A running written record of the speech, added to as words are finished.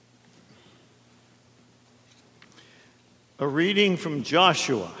A reading from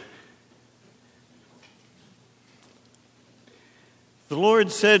Joshua. The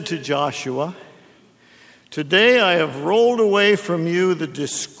Lord said to Joshua, "Today I have rolled away from you the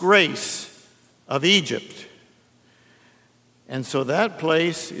disgrace of Egypt." And so that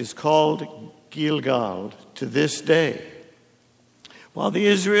place is called Gilgal to this day. While the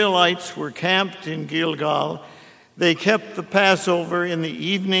Israelites were camped in Gilgal, they kept the Passover in the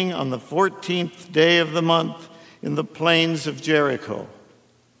evening on the 14th day of the month in the plains of Jericho.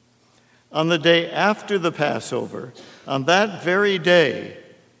 On the day after the Passover, on that very day,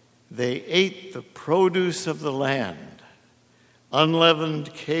 they ate the produce of the land,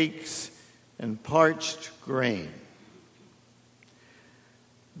 unleavened cakes and parched grain.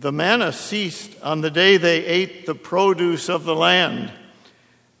 The manna ceased on the day they ate the produce of the land,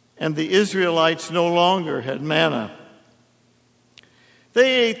 and the Israelites no longer had manna.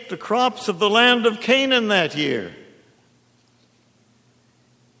 They ate the crops of the land of Canaan that year.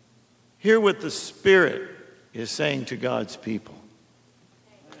 Hear what the Spirit is saying to God's people.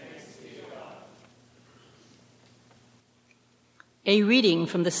 A reading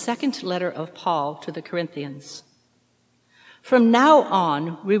from the second letter of Paul to the Corinthians. From now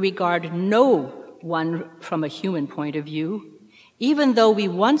on, we regard no one from a human point of view. Even though we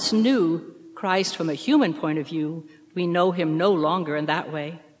once knew Christ from a human point of view, we know him no longer in that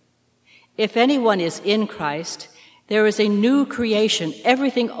way. If anyone is in Christ, there is a new creation.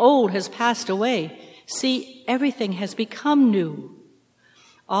 Everything old has passed away. See, everything has become new.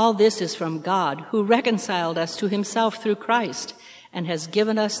 All this is from God, who reconciled us to himself through Christ and has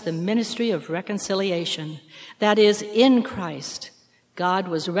given us the ministry of reconciliation. That is, in Christ, God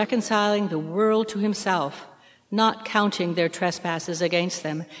was reconciling the world to himself, not counting their trespasses against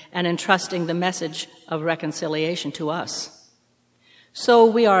them, and entrusting the message of reconciliation to us. So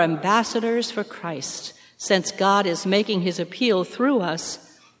we are ambassadors for Christ. Since God is making his appeal through us,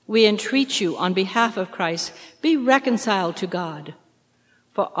 we entreat you on behalf of Christ, be reconciled to God.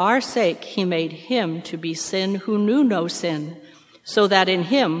 For our sake he made him to be sin who knew no sin, so that in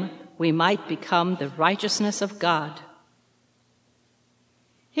him we might become the righteousness of God.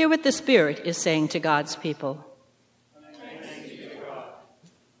 Hear what the Spirit is saying to God's people.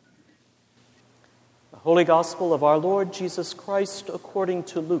 The Holy Gospel of our Lord Jesus Christ according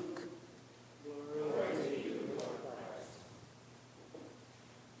to Luke. Glory to you, Lord Christ.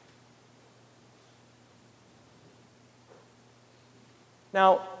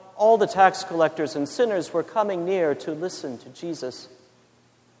 Now, all the tax collectors and sinners were coming near to listen to Jesus.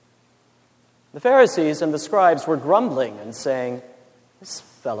 The Pharisees and the scribes were grumbling and saying, "This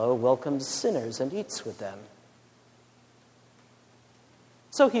fellow welcomes sinners and eats with them."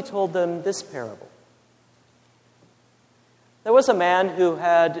 So he told them this parable. There was a man who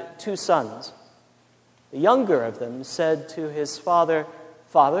had 2 sons. The younger of them said to his father,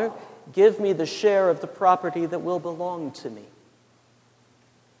 "Father, give me the share of the property that will belong to me."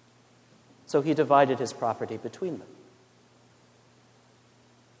 So he divided his property between them.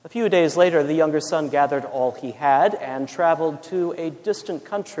 A few days later, the younger son gathered all he had and traveled to a distant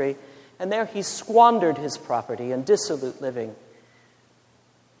country, and there he squandered his property in dissolute living.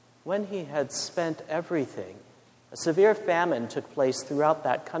 When he had spent everything, a severe famine took place throughout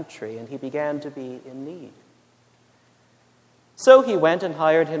that country, and he began to be in need. So he went and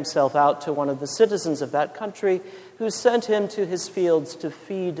hired himself out to one of the citizens of that country, who sent him to his fields to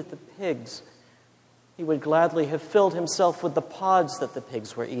feed the pigs. He would gladly have filled himself with the pods that the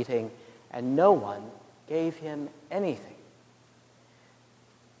pigs were eating, and no one gave him anything.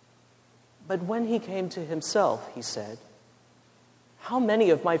 But when he came to himself, he said, "How many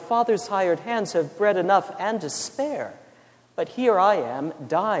of my father's hired hands have bread enough and to spare? But here I am,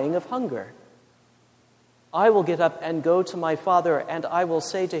 dying of hunger. I will get up and go to my father, and I will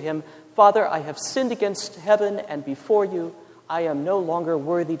say to him, 'Father, I have sinned against heaven and before you. I am no longer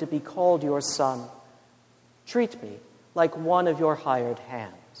worthy to be called your son. Treat me like one of your hired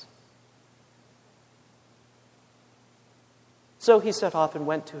hands.'" So he set off and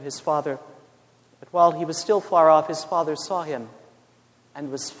went to his father. But while he was still far off, his father saw him and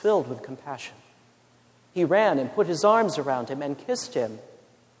was filled with compassion. He ran and put his arms around him and kissed him.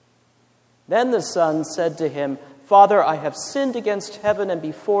 Then the son said to him, "Father, I have sinned against heaven and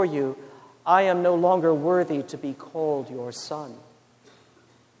before you. I am no longer worthy to be called your son."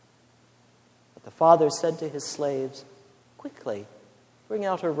 But the father said to his slaves, "Quickly, bring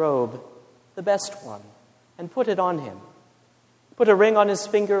out a robe, the best one, and put it on him. Put a ring on his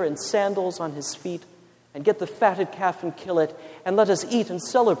finger and sandals on his feet, and get the fatted calf and kill it, and let us eat and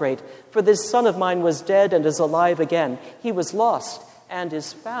celebrate. For this son of mine was dead and is alive again. He was lost and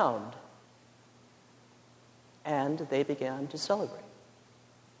is found." and they began to celebrate.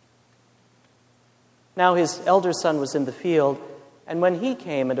 Now his elder son was in the field, and when he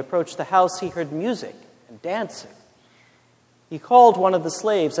came and approached the house, he heard music and dancing. He called one of the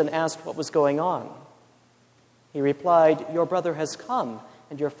slaves and asked what was going on. He replied, "Your brother has come,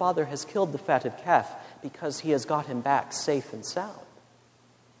 and your father has killed the fatted calf because he has got him back safe and sound."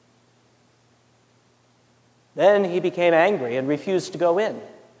 Then he became angry and refused to go in.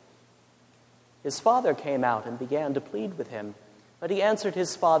 His father came out and began to plead with him, but he answered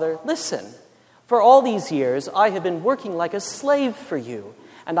his father, "Listen, for all these years I have been working like a slave for you,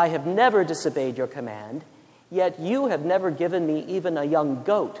 and I have never disobeyed your command, yet you have never given me even a young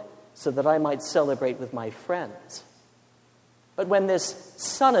goat so that I might celebrate with my friends. But when this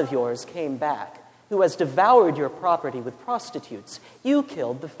son of yours came back, who has devoured your property with prostitutes, you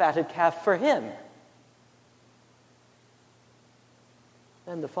killed the fatted calf for him."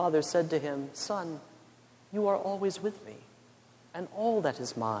 Then the father said to him, "Son, you are always with me, and all that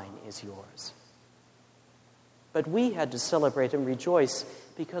is mine is yours. But we had to celebrate and rejoice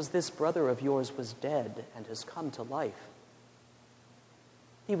because this brother of yours was dead and has come to life.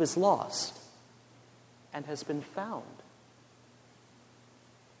 He was lost and has been found."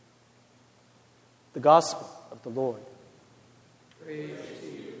 The Gospel of the Lord. Praise to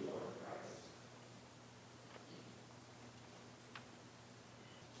you, Lord Christ.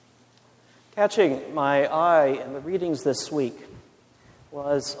 Catching my eye in the readings this week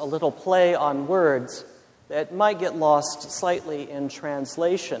was a little play on words that might get lost slightly in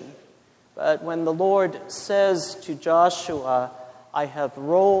translation. But when the Lord says to Joshua, "I have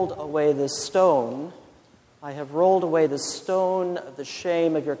rolled away the stone, I have rolled away the stone of the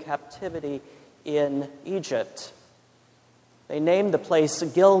shame of your captivity in Egypt," they named the place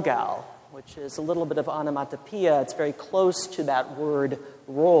Gilgal, which is a little bit of onomatopoeia. It's very close to that word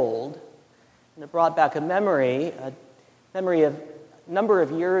rolled. And it brought back a memory of a number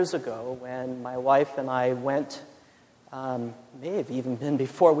of years ago when my wife and I went, may have even been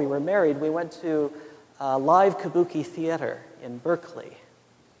before we were married, we went to a live kabuki theater in Berkeley.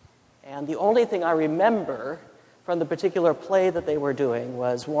 And the only thing I remember from the particular play that they were doing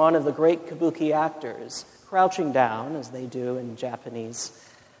was one of the great kabuki actors crouching down, as they do in Japanese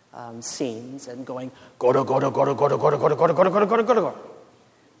scenes, and going, "Goro, goro, goro, goro, goro, goro, goro, goro, goro, goro, goro."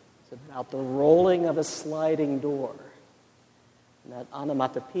 It's about the rolling of a sliding door. And that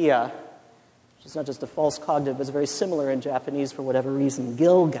onomatopoeia, which is not just a false cognitive, but it's very similar in Japanese for whatever reason,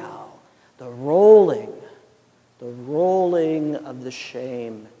 Gilgal, the rolling of the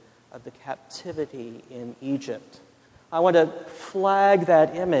shame of the captivity in Egypt. I want to flag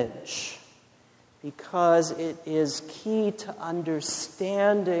that image because it is key to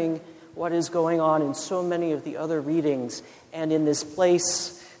understanding what is going on in so many of the other readings and in this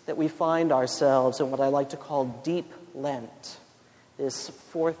place that we find ourselves in what I like to call Deep Lent, this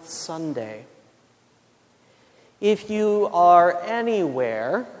fourth Sunday. If you are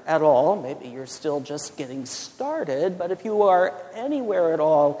anywhere at all, maybe you're still just getting started, but if you are anywhere at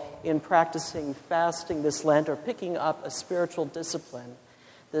all in practicing fasting this Lent or picking up a spiritual discipline,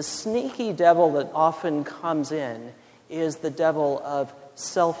 the sneaky devil that often comes in is the devil of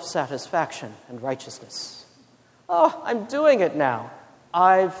self-satisfaction and righteousness. Oh, I'm doing it now.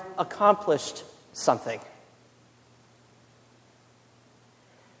 I've accomplished something.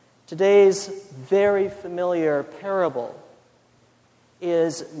 Today's very familiar parable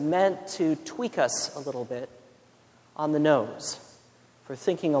is meant to tweak us a little bit on the nose for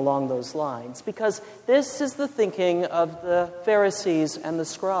thinking along those lines, because this is the thinking of the Pharisees and the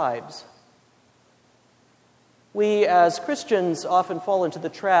scribes. We as Christians often fall into the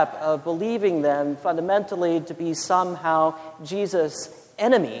trap of believing them fundamentally to be somehow Jesus'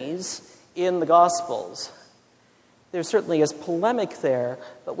 enemies in the Gospels. There certainly is polemic there,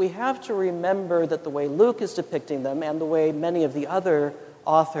 but we have to remember that the way Luke is depicting them and the way many of the other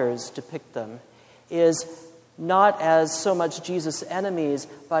authors depict them is not as so much Jesus' enemies,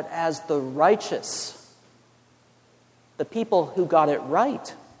 but as the righteous, the people who got it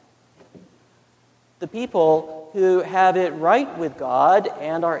right, the people who have it right with God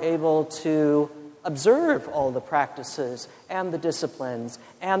and are able to observe all the practices and the disciplines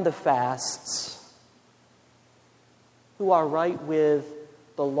and the fasts, who are right with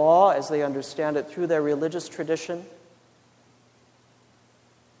the law as they understand it through their religious tradition,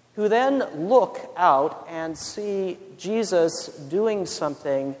 who then look out and see Jesus doing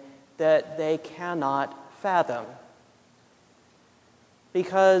something that they cannot fathom.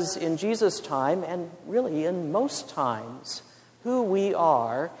 Because in Jesus' time, and really in most times, who we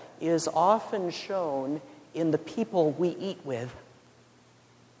are is often shown in the people we eat with,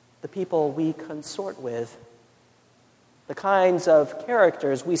 the people we consort with, the kinds of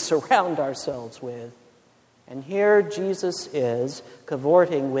characters we surround ourselves with. And here Jesus is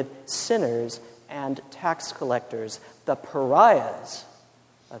cavorting with sinners and tax collectors, the pariahs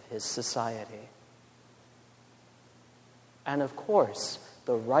of his society. And of course,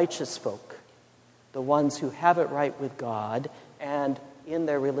 the righteous folk, the ones who have it right with God and in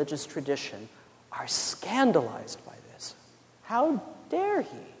their religious tradition, are scandalized by this. How dare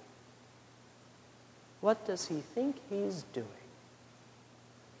he? What does he think he's doing?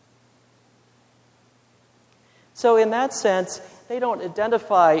 So in that sense, they don't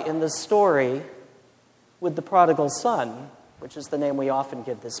identify in the story with the prodigal son, which is the name we often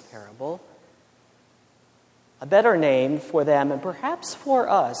give this parable. A better name for them, and perhaps for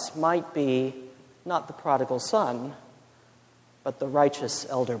us, might be not the prodigal son, but the righteous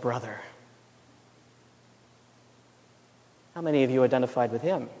elder brother. How many of you identified with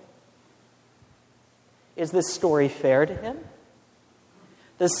him? Is this story fair to him?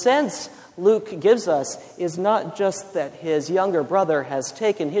 The sense Luke gives us is not just that his younger brother has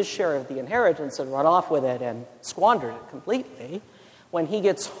taken his share of the inheritance and run off with it and squandered it completely. When he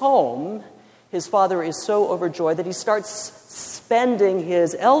gets home, his father is so overjoyed that he starts spending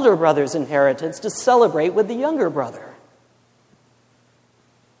his elder brother's inheritance to celebrate with the younger brother.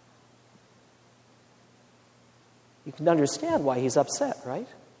 You can understand why he's upset, right?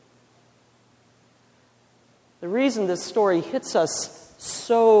 The reason this story hits us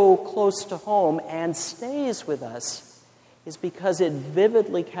so close to home and stays with us is because it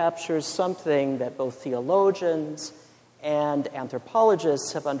vividly captures something that both theologians and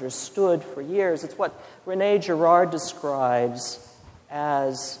anthropologists have understood for years. It's what René Girard describes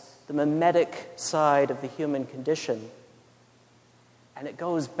as the mimetic side of the human condition. And it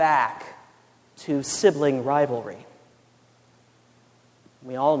goes back to sibling rivalry.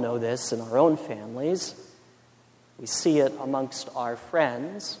 We all know this in our own families. We see it amongst our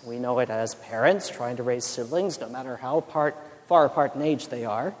friends. We know it as parents trying to raise siblings, no matter how far apart in age they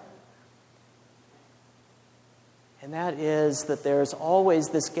are. And that is that there's always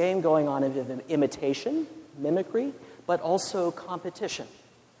this game going on of imitation, mimicry, but also competition.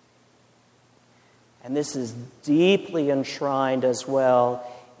 And this is deeply enshrined as well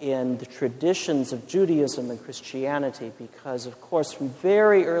in the traditions of Judaism and Christianity because, of course, from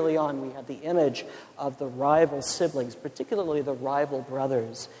very early on we have the image of the rival siblings, particularly the rival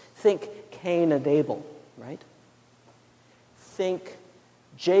brothers. Think Cain and Abel, right? Think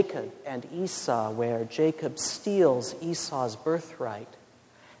Jacob and Esau, where Jacob steals Esau's birthright.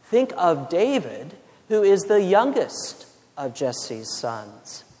 Think of David, who is the youngest of Jesse's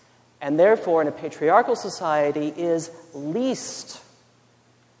sons, and therefore in a patriarchal society is least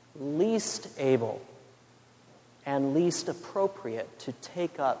able and least appropriate to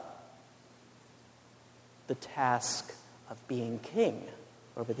take up the task of being king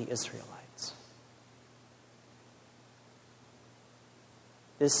over the Israelites.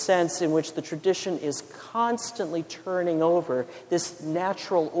 This sense in which the tradition is constantly turning over this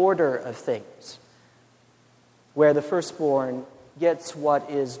natural order of things, where the firstborn gets what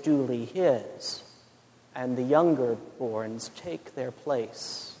is duly his, and the younger borns take their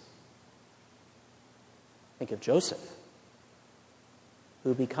place. Think of Joseph,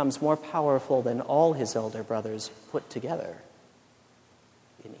 who becomes more powerful than all his elder brothers put together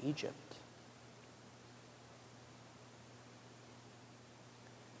in Egypt.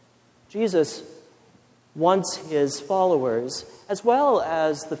 Jesus wants his followers, as well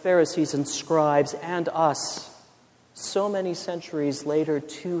as the Pharisees and scribes and us, so many centuries later,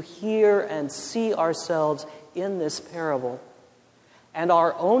 to hear and see ourselves in this parable and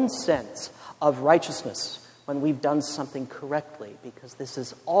our own sense of righteousness when we've done something correctly, because this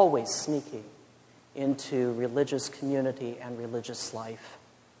is always sneaking into religious community and religious life.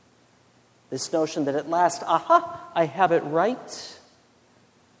 This notion that at last, I have it right,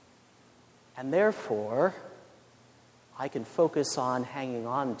 and therefore I can focus on hanging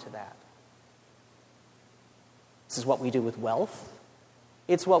on to that. This is what we do with wealth.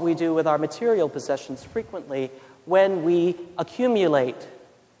 It's what we do with our material possessions frequently when we accumulate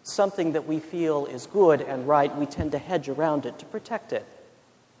something that we feel is good and right. We tend to hedge around it to protect it.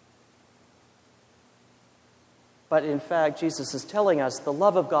 But in fact, Jesus is telling us the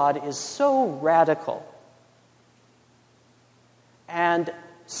love of God is so radical and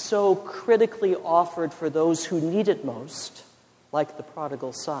so critically offered for those who need it most, like the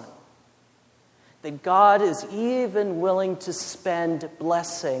prodigal son, that God is even willing to spend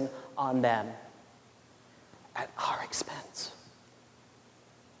blessing on them at our expense.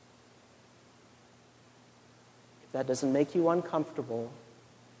 If that doesn't make you uncomfortable,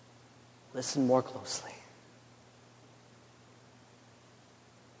 listen more closely.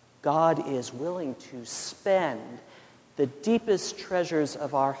 God is willing to spend the deepest treasures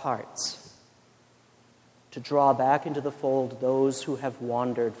of our hearts to draw back into the fold those who have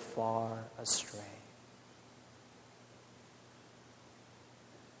wandered far astray.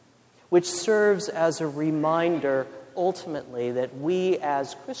 Which serves as a reminder, ultimately, that we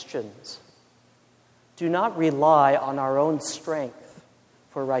as Christians do not rely on our own strength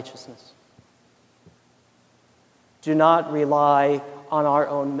for righteousness. Do not rely on our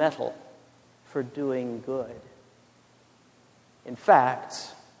own mettle for doing good. In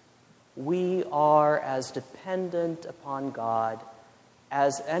fact, we are as dependent upon God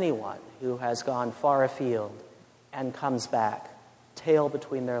as anyone who has gone far afield and comes back, tail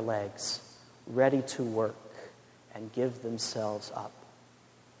between their legs, ready to work and give themselves up.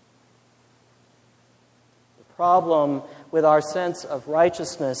 The problem with our sense of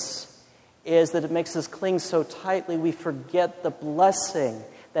righteousness is that it makes us cling so tightly we forget the blessing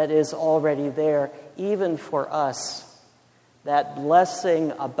that is already there, even for us. That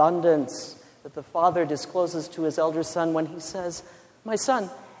blessing, abundance that the Father discloses to his elder son when he says, "My son,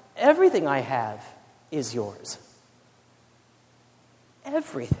 everything I have is yours."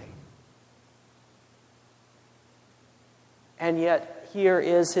 Everything. And yet, here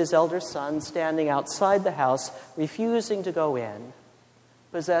is his elder son standing outside the house, refusing to go in,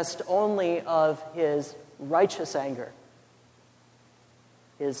 possessed only of his righteous anger,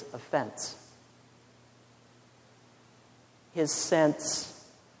 his offense, his sense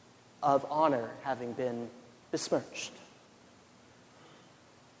of honor having been besmirched.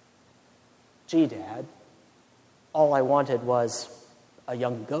 Gee, Dad, all I wanted was a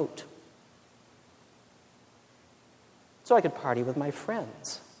young goat, so I could party with my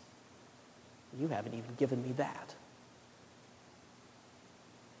friends. You haven't even given me that.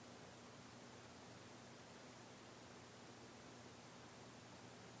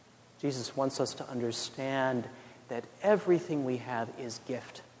 Jesus wants us to understand that everything we have is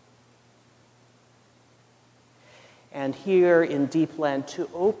gift. And here in Deep Lent, to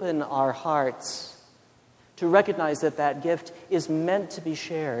open our hearts, to recognize that that gift is meant to be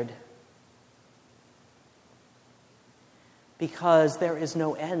shared, because there is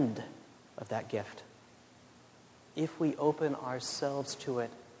no end of that gift if we open ourselves to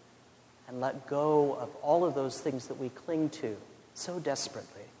it and let go of all of those things that we cling to so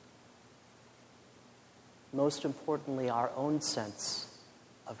desperately. Most importantly, our own sense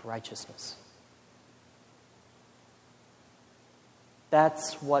of righteousness.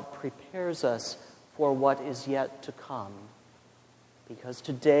 That's what prepares us for what is yet to come. Because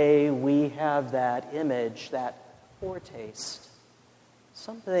today we have that image, that foretaste,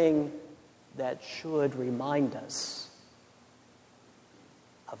 something that should remind us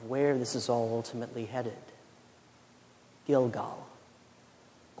of where this is all ultimately headed. Gilgal.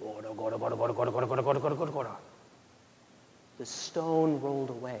 The stone rolled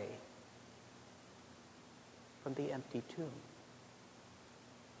away from the empty tomb.